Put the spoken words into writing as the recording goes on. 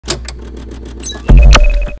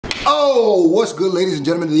Oh, what's good, ladies and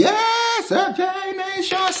gentlemen? Yes, FJ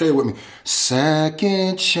Nation. Say it with me.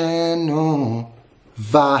 Second channel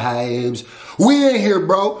vibes. We in here,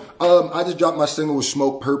 bro. I just dropped my single with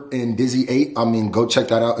Smoke, Perp, and Dizzy 8. I mean, go check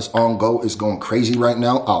that out. It's on go. It's going crazy right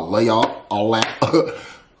now. I'll lay y'all all that.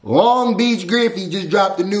 Long Beach Griffy just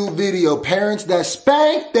dropped a new video. Parents that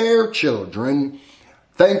spank their children.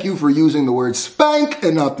 Thank you for using the word spank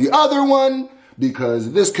and not the other one,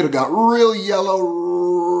 because this could have got real yellow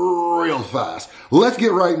real fast. Let's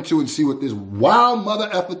get right into it and see what this wild mother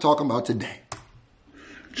effer talking about today.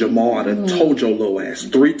 Jamal, I done told your little ass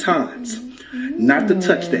 3 times not to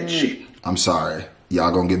touch that shit. I'm sorry.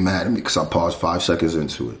 Y'all gonna get mad at me because I paused 5 seconds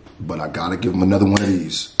into it. But I gotta give him another one of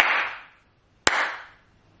these.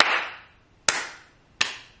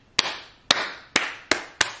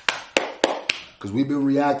 Because we've been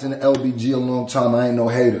reacting to LBG a long time. I ain't no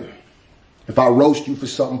hater. If I roast you for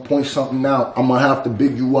something, point something out, I'm gonna have to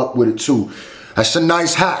big you up with it too. That's a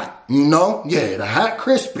nice hat, you know? Yeah, the hat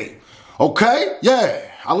crispy. Okay? Yeah,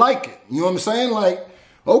 I like it. You know what I'm saying? Like,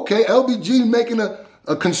 okay, LBG making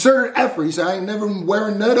a concerted effort. He said, I ain't never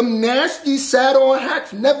wearing none of them nasty saddle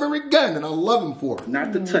hats never again. And I love him for it.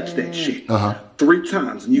 Not to touch that shit. 3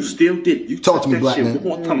 times, and you still did it. You Talk to me, that black shit man.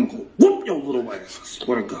 one more time, I'm gonna whoop your little ass. I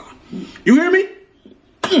swear to God. You hear me?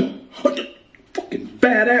 Fucking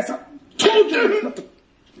badass. I told you not to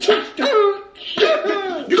touch that.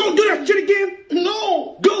 You gonna do that shit again?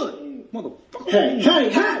 No. Good. Motherfucker. Hey.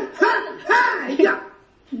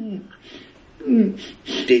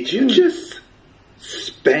 Did you just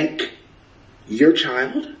spank your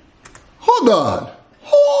child? Hold on.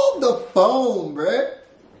 Hold the phone, bruh.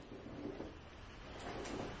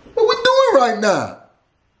 What we doing right now?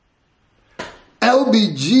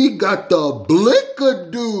 LBG got the blicker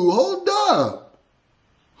dude. Hold up.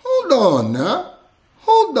 Hold on now.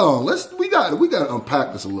 Hold on. We gotta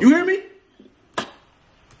unpack this a little. You hear me?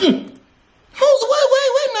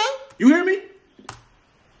 Wait now. You hear me?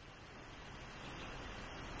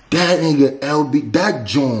 That nigga LB, that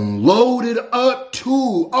joint loaded up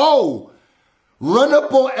too. Oh, run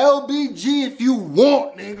up on LBG if you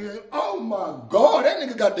want, nigga. Oh my God, that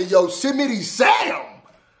nigga got the Yosemite Sam.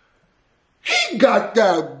 He got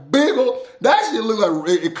that big old, that shit look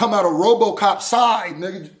like it come out of RoboCop side,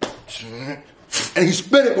 nigga. And he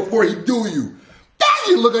spin it before he do you. That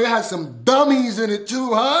shit look like it has some dummies in it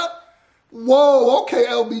too, huh? Whoa, okay,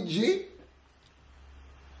 LBG.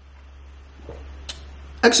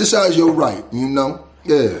 Exercise your right, you know?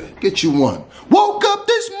 Yeah, get you one. Woke up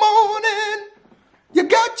this morning, you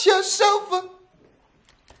got yourself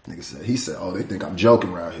a... Nigga said, he said, oh, they think I'm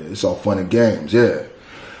joking around here. It's all fun and games, yeah.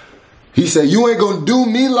 He said, you ain't gonna do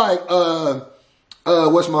me like,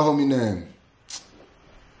 what's my homie name?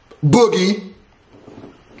 Boogie.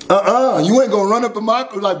 You ain't gonna run up in my,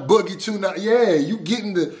 like Boogie too now. Yeah, you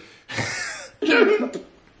getting the... You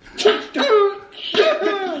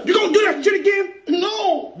gonna do that shit again?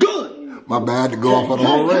 No. Good. My bad to go off on the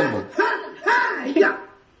whole rainbow.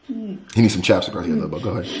 He needs some chapstick right here, little bit.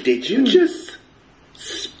 Go ahead. Did you just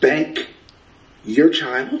spank your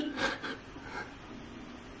child?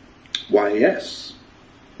 Why, yes.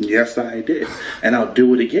 Yes, I did. And I'll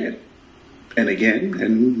do it again. And again,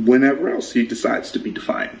 and whenever else he decides to be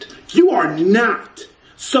defiant. You are not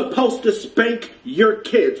supposed to spank your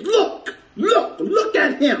kids. Look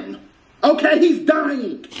at him. Okay, he's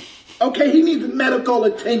dying. Okay, he needs medical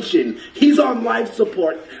attention. He's on life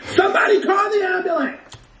support. Somebody call the ambulance.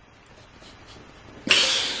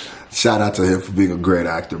 Shout out to him for being a great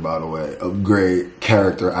actor, by the way. A great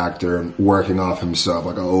character actor and working off himself.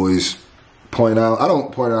 Like I always point out. I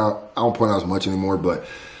don't point out as much anymore, but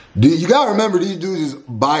you gotta remember these dudes is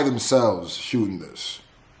by themselves shooting this.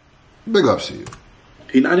 Big ups to you.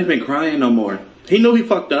 He's not even crying no more. He knew he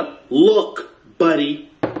fucked up. Look, buddy,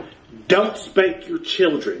 don't spank your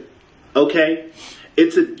children, okay?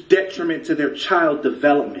 It's a detriment to their child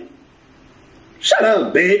development. Shut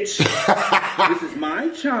up, bitch. This is my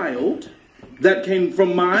child that came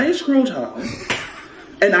from my scrotum,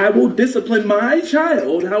 and I will discipline my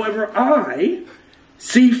child however I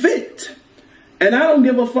see fit. And I don't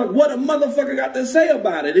give a fuck what a motherfucker got to say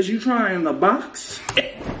about it. Is you trying the box?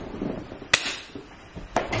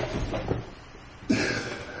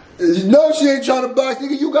 No, she ain't trying to box,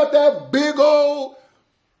 nigga. You got that big old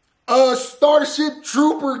Starship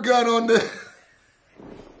Trooper gun on the...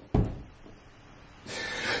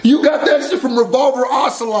 You got that shit from Revolver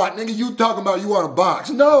Ocelot, nigga. You talking about you want to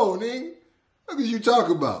box. No, nigga. What are you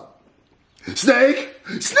talking about? Snake!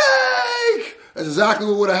 Snake! That's exactly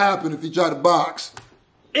what would have happened if he tried to box.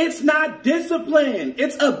 It's not discipline.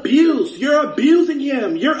 It's abuse. You're abusing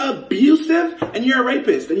him. You're abusive and you're a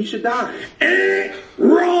rapist and you should die.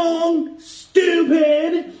 Wrong.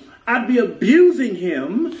 Stupid. I'd be abusing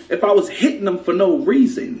him if I was hitting him for no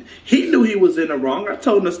reason. He knew he was in the wrong. I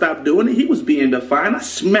told him to stop doing it. He was being defiant. I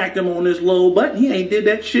smacked him on his little butt. He ain't did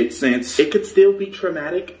that shit since. It could still be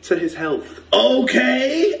traumatic to his health.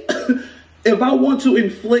 Okay. If I want to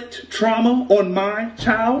inflict trauma on my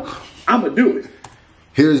child, I'm going to do it.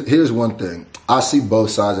 Here's one thing. I see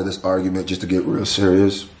both sides of this argument, just to get real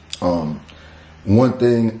serious. One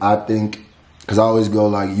thing I think, because I always go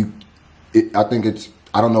like,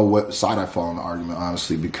 I don't know what side I fall in the argument,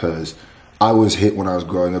 honestly, because I was hit when I was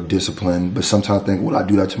growing up, disciplined, but sometimes I think, would I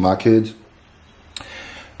do that to my kids?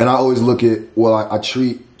 And I always look at, well, I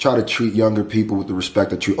try to treat younger people with the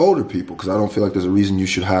respect I treat older people, because I don't feel like there's a reason you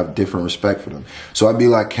should have different respect for them. So I'd be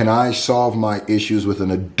like, can I solve my issues with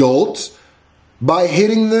an adult by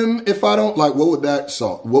hitting them? If I don't, like, what would that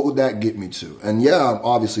solve? What would that get me to? And yeah, I'm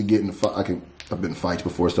obviously getting I've been in fights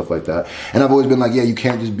before, stuff like that. And I've always been like, yeah, you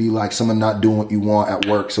can't just be like someone not doing what you want at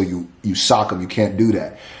work, so you sock them. You can't do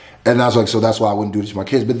that. And I was like, so that's why I wouldn't do this to my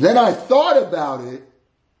kids. But then I thought about it.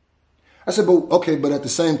 I said, but at the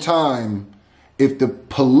same time, if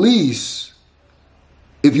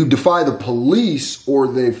you defy the police or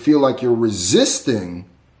they feel like you're resisting,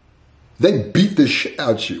 they beat the shit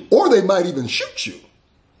out you, or they might even shoot you.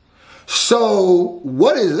 So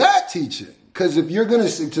what is that teaching? Because if you're going to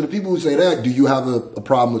say to the people who say that, do you have a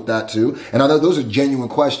problem with that too? And I know those are genuine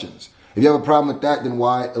questions. If you have a problem with that, then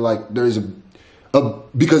why, like, there's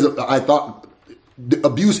because I thought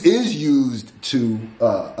abuse is used to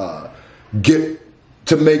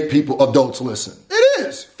make people, adults, listen. It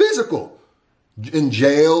is physical in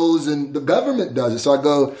jails, and the government does it. So I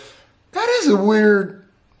go, that is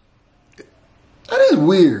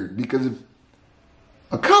weird, because if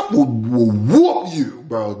a cop will whoop you,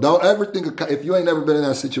 bro. Don't ever think, if you ain't never been in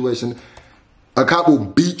that situation, a cop will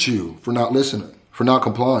beat you for not listening, for not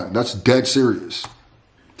complying. That's dead serious.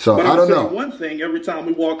 So but I don't know. One thing, every time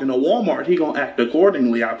we walk into Walmart, he gonna act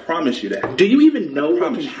accordingly. I promise you that. Do you even know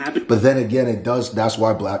what can happen? But then again, it does. That's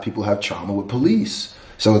why black people have trauma with police.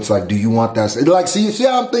 So it's like, do you want that? Like, see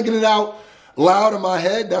how I'm thinking it out loud in my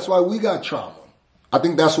head? That's why we got trauma. I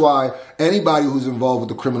think that's why anybody who's involved with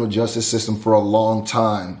the criminal justice system for a long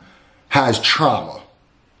time has trauma.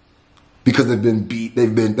 Because they've been beat, they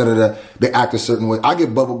act a certain way. I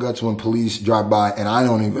get bubble guts when police drive by, and I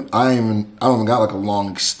don't even got like a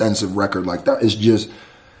long, extensive record like that. It's just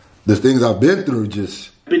the things I've been through.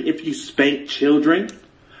 Just if you spank children,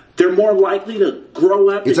 they're more likely to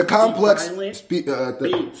grow up. It's a complex be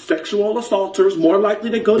sexual assaulters, more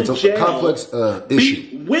likely to go to jail. It's a complex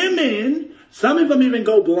issue. Beat women. Some of them even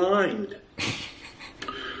go blind.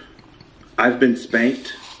 I've been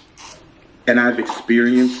spanked. And I've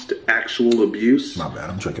experienced actual abuse. My bad,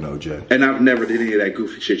 I'm drinking OJ. And I've never did any of that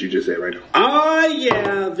goofy shit you just said right now. Ah,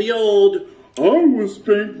 yeah, the old, I was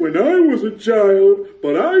spanked when I was a child,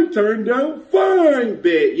 but I turned out fine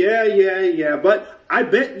bit. Yeah. But I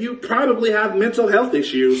bet you probably have mental health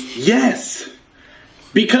issues. Yes.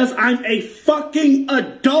 Because I'm a fucking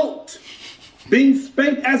adult. Being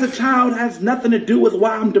spanked as a child has nothing to do with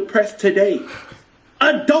why I'm depressed today.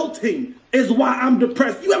 Adulting is why I'm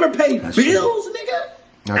depressed. You ever pay bills, nigga?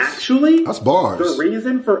 Actually, that's bars. The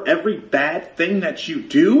reason for every bad thing that you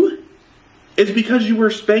do is because you were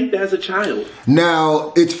spanked as a child.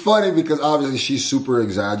 Now, it's funny because obviously she's super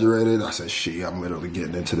exaggerated. I said I'm literally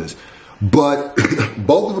getting into this. But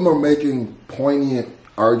both of them are making poignant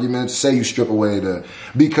arguments. Say you strip away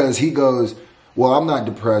because he goes, well, I'm not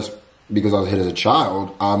depressed because I was hit as a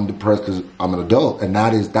child. I'm depressed because I'm an adult. And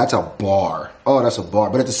that's a bar. Oh, that's a bar.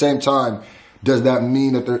 But at the same time, does that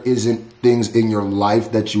mean that there isn't things in your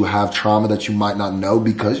life that you have trauma that you might not know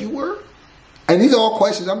because you were? And these are all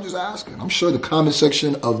questions I'm just asking. I'm sure the comment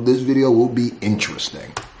section of this video will be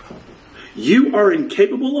interesting. You are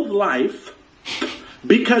incapable of life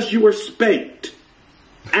because you were spanked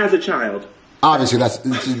as a child. Obviously, that's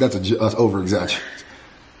over-exaggerated.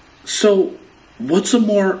 So, what's a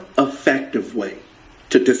more effective way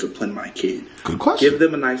to discipline my kid? Good question. Give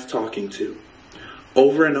them a nice talking to.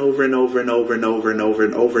 Over and over and over and over and over and over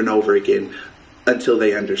and over and over again until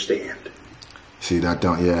they understand. See, that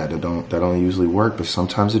don't usually work, but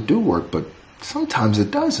sometimes it do work, but sometimes it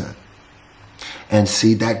doesn't. And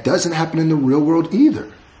see, that doesn't happen in the real world either.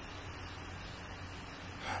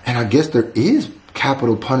 And I guess there is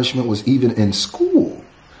capital punishment was even in school.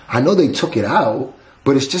 I know they took it out,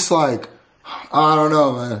 but it's just like, I don't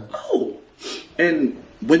know, man. Oh, and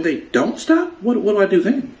when they don't stop, what do I do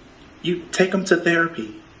then? You take them to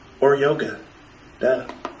therapy or yoga. Duh.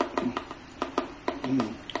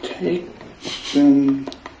 Take them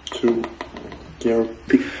to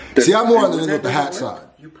therapy. See, I'm more on the end with the hat side.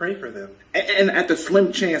 You pray for them. And at the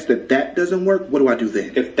slim chance that that doesn't work, what do I do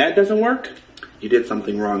then? If that doesn't work, you did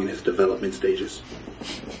something wrong in his development stages.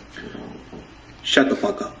 Shut the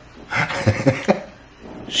fuck up.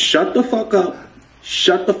 Shut the fuck up.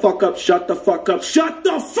 Shut the fuck up. Shut the fuck up. Shut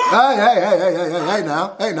the fuck up.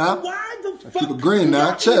 Hey now. Why the fuck keep it green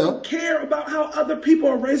now. Chill. Care about how other people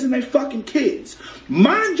are raising their fucking kids.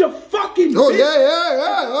 Mind your fucking Oh, business.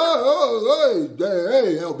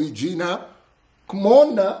 Hey, LBG now. Come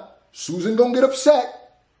on now. Susan gonna get upset.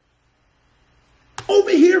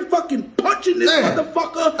 Over here fucking punching this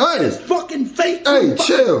motherfucker in his fucking face. Hey,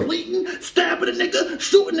 chill. Bleeding, stabbing a nigga,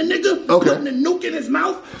 shooting a nigga, Okay. putting a nuke in his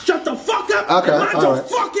mouth. Shut the fuck up Okay, and mind your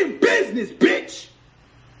fucking business, bitch.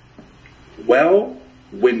 Well,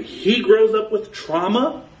 when he grows up with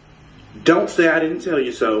trauma, don't say I didn't tell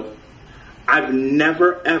you so. I've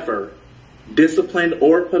never ever disciplined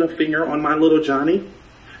or put a finger on my little Johnny,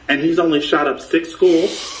 and he's only shot up 6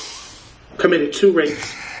 schools, committed 2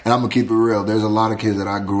 rapes. And I'm gonna keep it real. There's a lot of kids that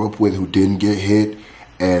I grew up with who didn't get hit,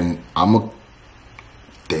 and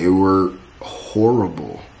they were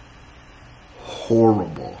horrible.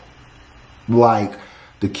 Like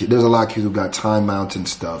there's a lot of kids who got timeouts and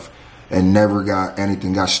stuff, and never got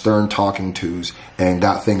anything. Got stern talking tos, and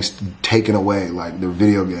got things taken away, like their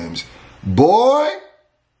video games. Boy,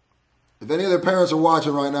 if any of their parents are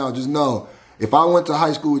watching right now, just know if I went to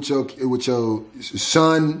high school with your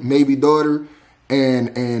son, maybe daughter,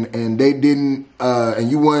 and they didn't,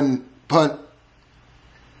 and you won punt.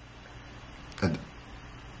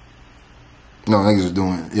 No, niggas was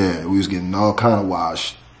doing, we was getting all kind of wild.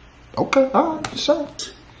 Okay, all right, so.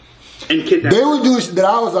 And kidnapped. They were doing shit that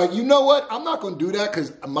I was like, you know what? I'm not going to do that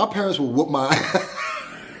because my parents will whoop my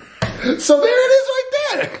ass. So there it is right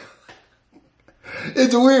there.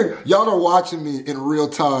 It's weird. Y'all are watching me in real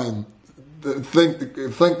time. Think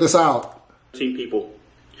this out. People.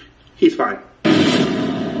 He's fine.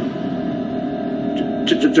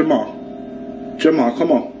 Jamal,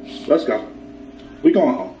 come on. Let's go. We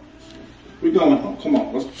going home. Come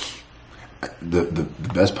on. Let's. The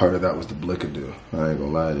best part of that was the blickadoo. I ain't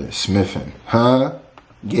gonna lie to you. Smiffing. Huh?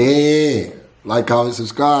 Yeah. Like, comment,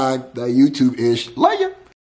 subscribe. That YouTube-ish. Like ya.